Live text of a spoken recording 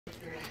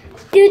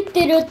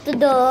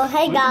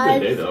Hey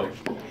guys.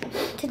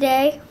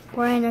 Today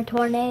we're in a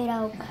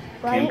tornado.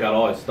 Right? Cam got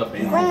all his stuff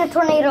in. We're in a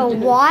tornado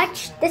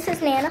watch. This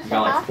is Nana.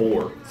 Got like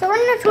 4. So we're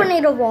in a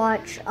tornado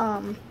watch.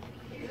 And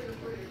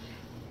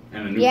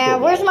a new Yeah,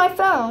 football. where's my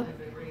phone?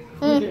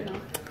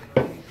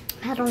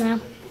 I don't know.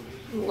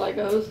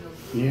 Legos.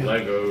 Yeah.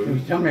 Legos. He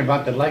was telling me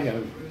about the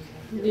Legos.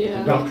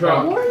 Yeah. Dump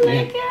truck. More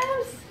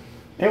Legos?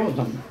 It was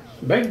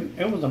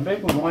a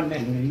big one, wasn't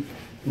it? And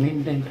he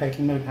didn't take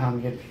no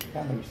time to get it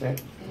together, he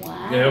said.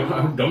 Wow.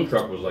 Yeah, dump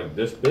truck was like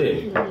this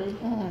big.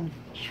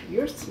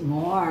 You're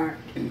smart.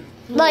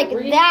 Like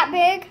that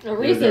big? A It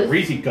was a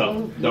Reese's. Reese cup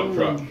dump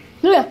truck.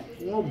 Yeah.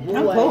 Oh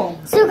boy.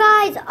 So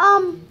guys,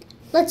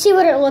 let's see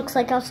what it looks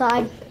like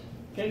outside.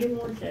 Take it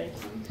more,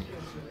 Jason.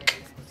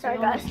 Sorry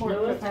guys. Do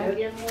it, go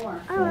get more.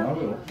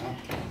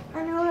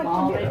 I know what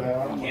Molly, to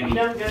don't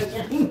go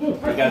get We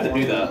got to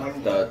do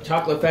the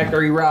chocolate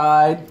factory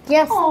ride. do.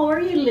 Yes. Oh, are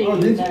you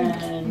leaving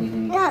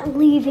then? Not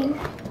leaving.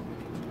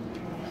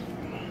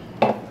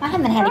 I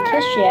haven't had a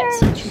kiss yet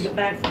since you got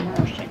back from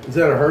Hershey. Is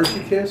that a Hershey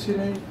kiss you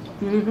need?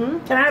 Mm-hmm.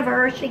 Can I have a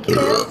Hershey kiss?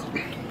 Nope,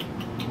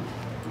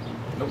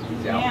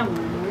 he's Yeah, out.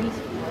 Maurice.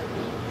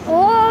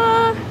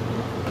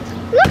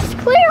 Looks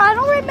clear. I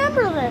don't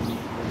remember this.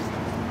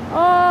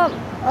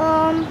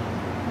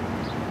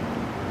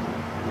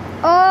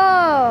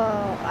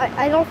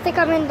 I don't think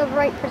I'm in the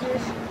right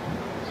position.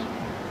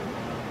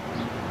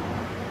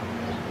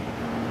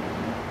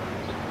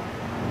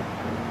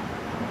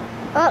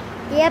 Oh,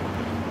 yep.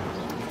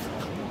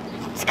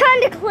 It's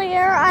kind of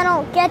clear. I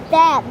don't get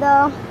that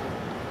though.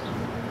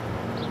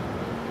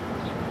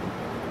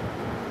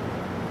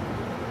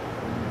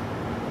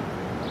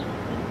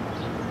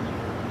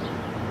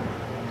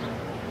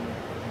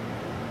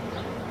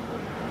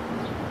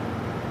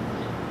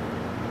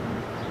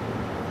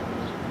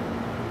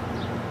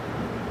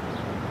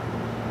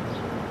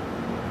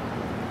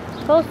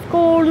 Let's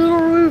go to the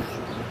roof.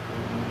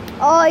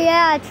 Oh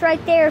yeah, it's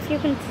right there if you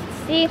can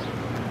see.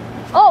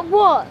 Oh,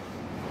 what?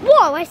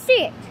 Whoa, I see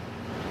it.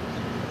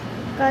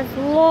 Guys,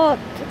 look,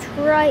 it's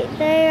right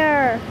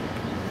there.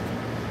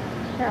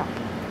 Here.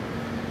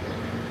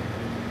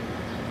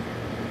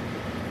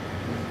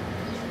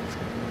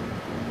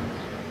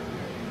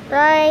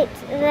 Right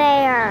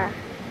there.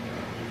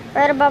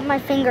 Right above my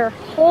finger.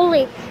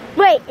 Holy,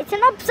 wait, it's an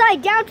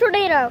upside down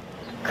tornado.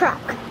 Crap.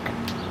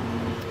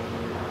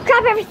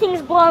 Crap,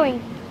 everything's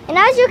blowing. And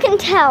as you can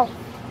tell,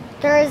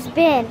 there has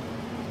been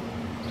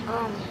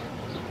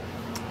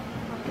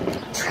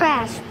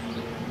trash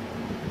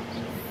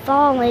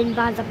fallen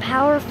by the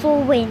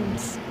powerful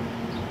winds.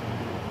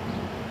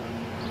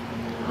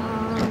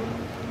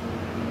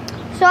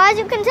 So as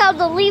you can tell,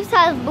 the leaves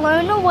have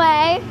blown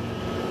away.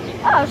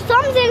 Oh,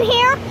 some's in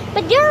here,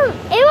 but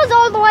it was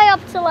all the way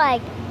up to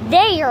like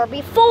there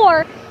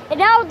before, and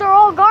now they're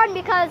all gone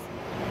because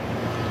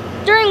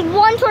during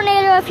one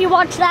tornado, if you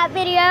watch that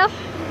video,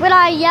 when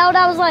I yelled,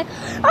 I was like,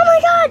 oh my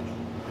God,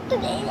 we're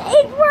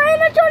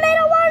in a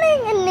tornado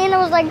warning. And Nina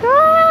was like, we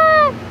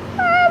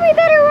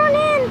better run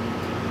in.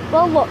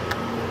 Well, look.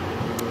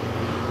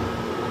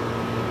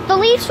 The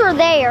leaves were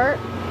there.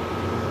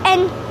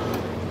 And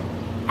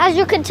as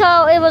you can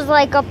tell, it was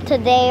like up to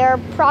there,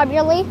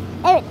 probably.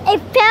 And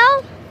it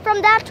fell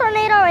from that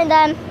tornado, and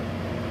then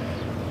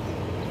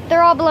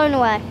they're all blown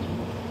away.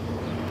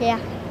 Yeah.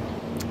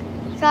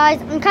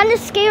 Guys, I'm kind of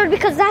scared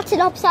because that's an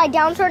upside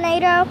down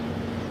tornado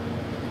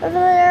over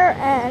there,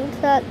 and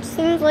that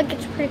seems like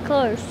it's pretty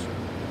close.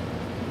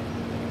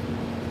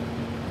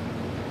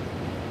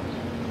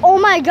 Oh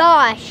my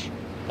gosh.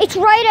 It's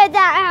right at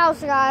that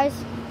house, guys.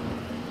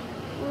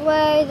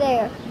 Way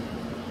there.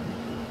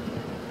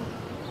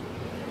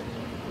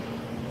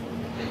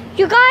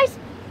 You guys,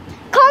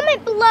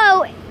 comment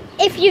below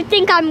if you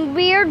think I'm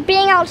weird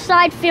being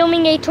outside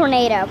filming a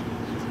tornado.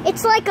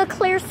 It's like a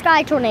clear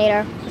sky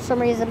tornado for some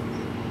reason.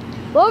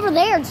 Well, over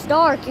there it's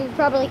dark. You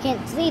probably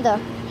can't see though.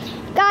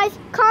 Guys,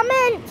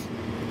 comment.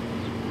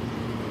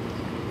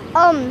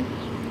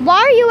 Why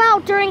are you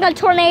out during a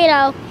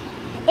tornado?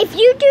 If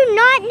you do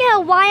not know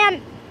why I'm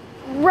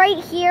right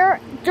here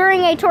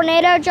during a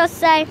tornado, just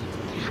say,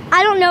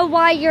 I don't know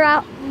why you're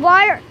out.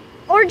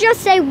 Or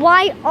just say,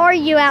 why are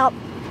you out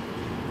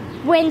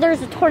when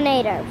there's a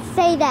tornado?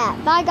 Say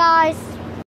that. Bye, guys.